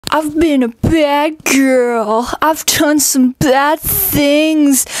I've been a bad girl. I've done some bad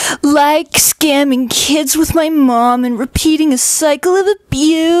things, like scamming kids with my mom and repeating a cycle of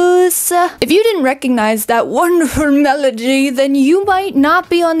abuse. If you didn't recognize that wonderful melody, then you might not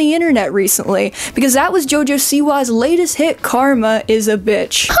be on the internet recently, because that was Jojo Siwa's latest hit, Karma is a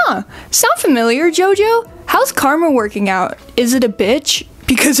Bitch. Huh, sound familiar, Jojo? How's Karma working out? Is it a bitch?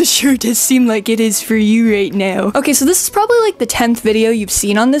 Because it sure does seem like it is for you right now. Okay, so this is probably like the 10th video you've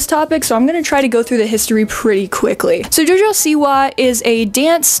seen on this topic, so I'm gonna try to go through the history pretty quickly. So Jojo Siwa is a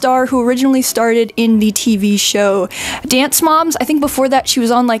dance star who originally started in the TV show Dance Moms. I think before that she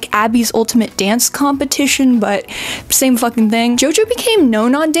was on like Abby's Ultimate Dance Competition, but same fucking thing. Jojo became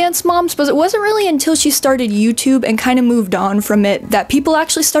known on Dance Moms, but it wasn't really until she started YouTube and kind of moved on from it that people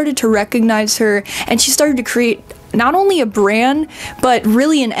actually started to recognize her, and she started to create not only a brand, but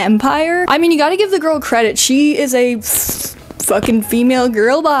really an empire. I mean, you gotta give the girl credit. She is a fucking female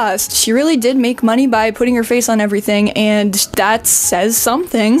girl boss. She really did make money by putting her face on everything, and that says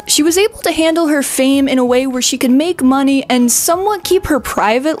something. She was able to handle her fame in a way where she could make money and somewhat keep her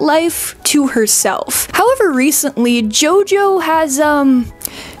private life to herself. However, recently, Jojo has,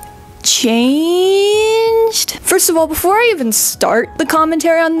 changed. First of all, before I even start the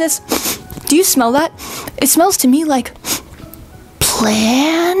commentary on this, do you smell that? It smells to me like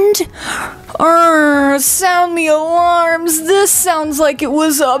planned. Sound the alarms. This sounds like it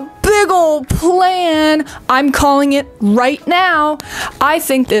was a big old plan. I'm calling it right now. I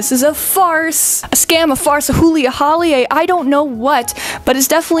think this is a farce. A scam, a farce, a hoolie, a holly, I don't know what, but it's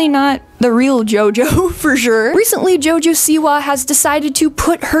definitely not the real Jojo, for sure. Recently, Jojo Siwa has decided to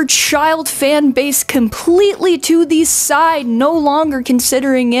put her child fan base completely to the side, no longer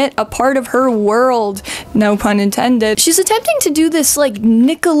considering it a part of her world. No pun intended. She's attempting to do this like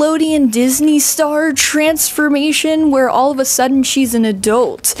Nickelodeon Disney star transformation where all of a sudden she's an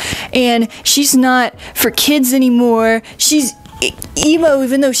adult and she's not for kids anymore. She's emo,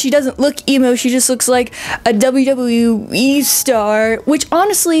 even though she doesn't look emo. She just looks like a WWE star, which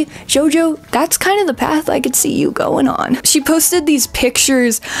honestly, Jojo, that's kind of the path I could see you going on. She posted these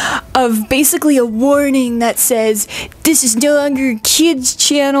pictures of basically a warning that says, this is no longer a kids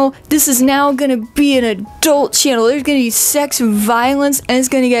channel, this is now gonna be an adult channel. There's gonna be sex and violence, and it's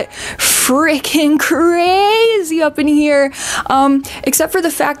gonna get freaking crazy up in here, except for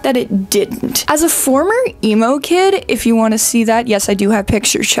the fact that it didn't. As a former emo kid, if you want to see that, yes, I do have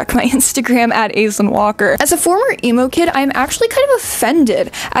pictures. Check my Instagram at Aislin Walker. As a former emo kid, I'm actually kind of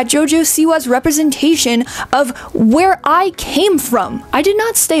offended at Jojo Siwa's representation of where I came from. I did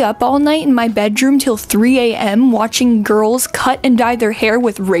not stay up all night in my bedroom till 3 a.m. watching girls cut and dye their hair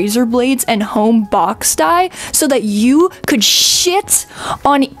with razor blades and home box dye so that you could shit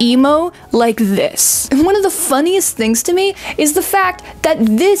on emo like this. And one of the funniest things to me is the fact that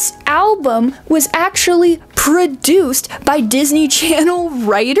this album was actually produced by Disney Channel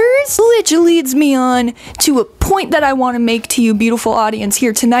writers, which leads me on to a point that I want to make to you, beautiful audience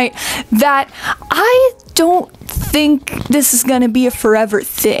here tonight, that I don't think this is gonna be a forever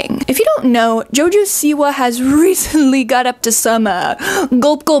thing. If you don't know, Jojo Siwa has recently got up to some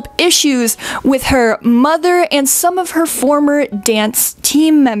gulp gulp issues with her mother and some of her former dance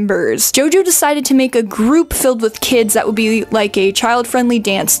team members. Jojo decided to make a group filled with kids that would be like a child-friendly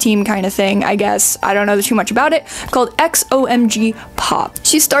dance team kind of thing, I guess. I don't know too much about it, called XOMG Pop.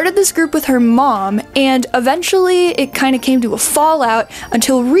 She started this group with her mom, and eventually it kind of came to a fallout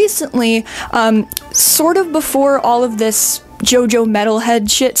until recently, sort of before all of this Jojo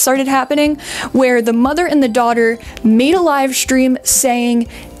metalhead shit started happening, where the mother and the daughter made a live stream saying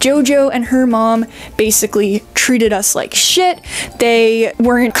Jojo and her mom basically treated us like shit. They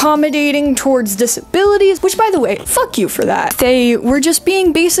weren't accommodating towards disabilities, which, by the way, fuck you for that. They were just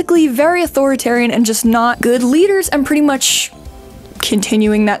being basically very authoritarian and just not good leaders, and pretty much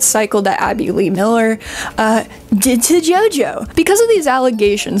continuing that cycle that Abby Lee Miller did to Jojo. Because of these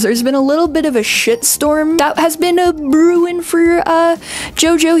allegations, there's been a little bit of a shitstorm that has been brewing for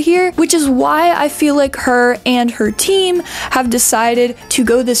Jojo here, which is why I feel like her and her team have decided to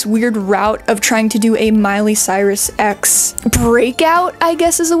go this weird route of trying to do a Miley Cyrus X breakout, I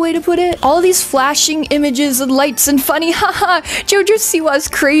guess is a way to put it. All of these flashing images and lights and funny haha Jojo Siwa's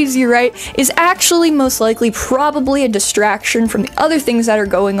crazy, right, is actually most likely probably a distraction from the other things that are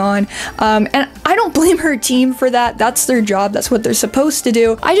going on, and I don't blame her team for that. That's their job. That's what they're supposed to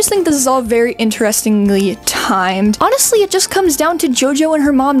do. I just think this is all very interestingly timed. Honestly, it just comes down to JoJo and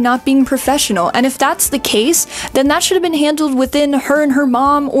her mom not being professional. And if that's the case, then that should have been handled within her and her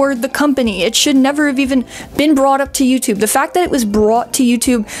mom or the company. It should never have even been brought up to YouTube. The fact that it was brought to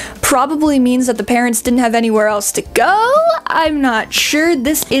YouTube probably means that the parents didn't have anywhere else to go. I'm not sure.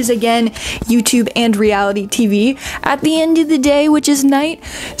 This is, again, YouTube and reality TV at the end of the day, which is night.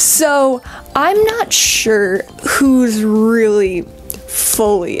 So I'm not sure who's really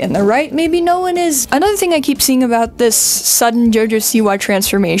fully in the right. Maybe no one is. Another thing I keep seeing about this sudden Jojo Siwa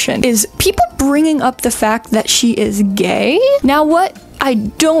transformation is people bringing up the fact that she is gay. Now, what I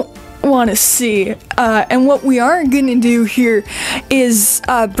don't want to see, and what we are gonna do here is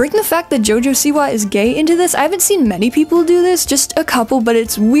bring the fact that Jojo Siwa is gay into this. I haven't seen many people do this, just a couple, but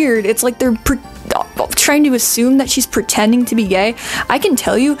it's weird. It's like they're trying to assume that she's pretending to be gay. I can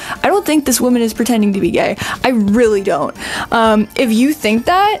tell you, I don't think this woman is pretending to be gay. I really don't. If you think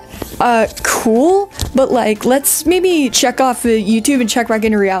that, cool, but like, let's maybe check off YouTube and check back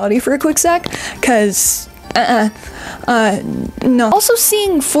into reality for a quick sec, because no. Also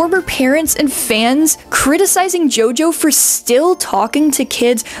seeing former parents and fans criticizing JoJo for still talking to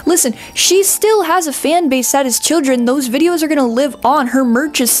kids. Listen, she still has a fan base that is children. Those videos are gonna live on. Her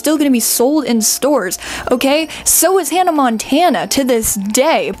merch is still gonna be sold in stores, okay? So is Hannah Montana to this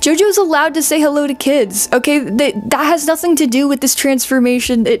day. JoJo's allowed to say hello to kids, okay? That has nothing to do with this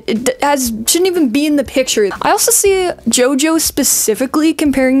transformation. It shouldn't even be in the picture. I also see JoJo specifically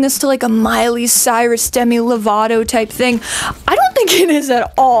comparing this to like a Miley Cyrus, Demi Lovato type thing. I don't think it is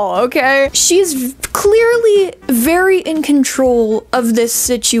at all, okay? She's clearly very in control of this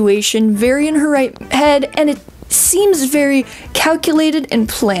situation, very in her right head, and it seems very calculated and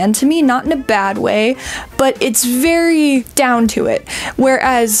planned to me, not in a bad way, but it's very down to it.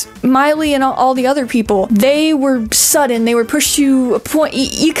 Whereas Miley and all the other people, they were sudden, they were pushed to a point,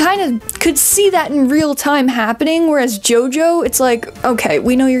 you kind of could see that in real time happening, whereas JoJo, it's like, okay,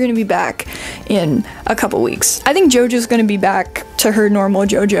 we know you're gonna be back in a couple weeks. I think JoJo's gonna be back to her normal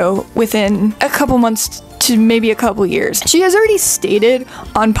JoJo within a couple months to maybe a couple years. She has already stated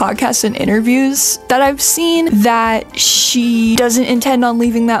on podcasts and interviews that I've seen that she doesn't intend on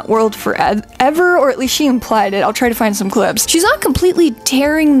leaving that world forever, or at least she implied it. I'll try to find some clips. She's not completely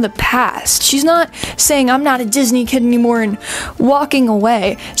tearing the past. She's not saying I'm not a Disney kid anymore and walking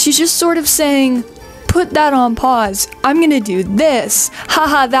away. She's just sort of saying, put that on pause. I'm gonna do this.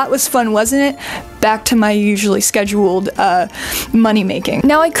 Haha, that was fun, wasn't it? Back to my usually scheduled money making.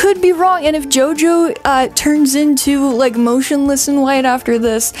 Now I could be wrong, and if JoJo turns into like motionless and white after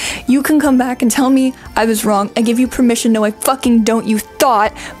this, you can come back and tell me I was wrong. I give you permission. No, I fucking don't, you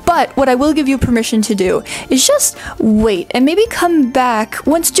thought. But what I will give you permission to do is just wait and maybe come back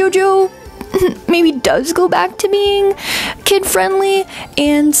once JoJo maybe does go back to being kid-friendly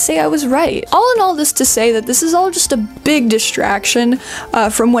and say I was right. All in all, this to say that this is all just a big distraction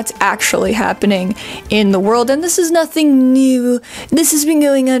from what's actually happening in the world, and this is nothing new. This has been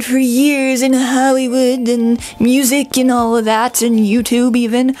going on for years in Hollywood and music and all of that, and YouTube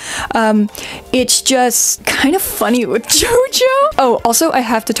even. It's just kind of funny with JoJo. Oh, also I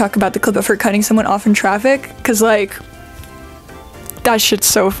have to talk about the clip of her cutting someone off in traffic, because like, that shit's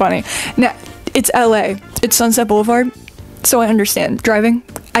so funny. Now, it's LA. It's Sunset Boulevard, so I understand. Driving,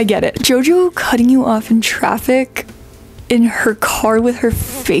 I get it. JoJo cutting you off in traffic in her car with her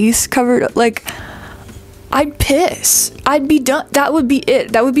face covered up, like, I'd piss. I'd be done. That would be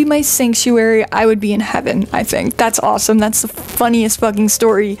it. That would be my sanctuary. I would be in heaven, I think. That's awesome. That's the funniest fucking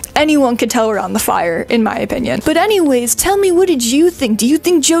story anyone could tell around the fire, in my opinion. But anyways, tell me, what did you think? Do you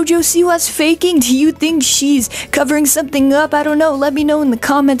think Jojo Siwa's faking? Do you think she's covering something up? I don't know. Let me know in the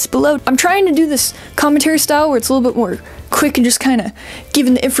comments below. I'm trying to do this commentary style where it's a little bit more quick and just kind of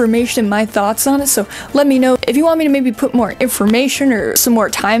giving the information and my thoughts on it, so let me know if you want me to maybe put more information or some more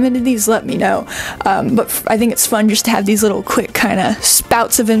time into these. Let me know, but I think it's fun just to have these little quick kind of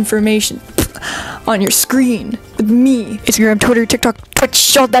spouts of information on your screen with me. Instagram, Twitter, TikTok,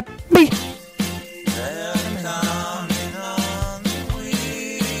 Twitch, all that.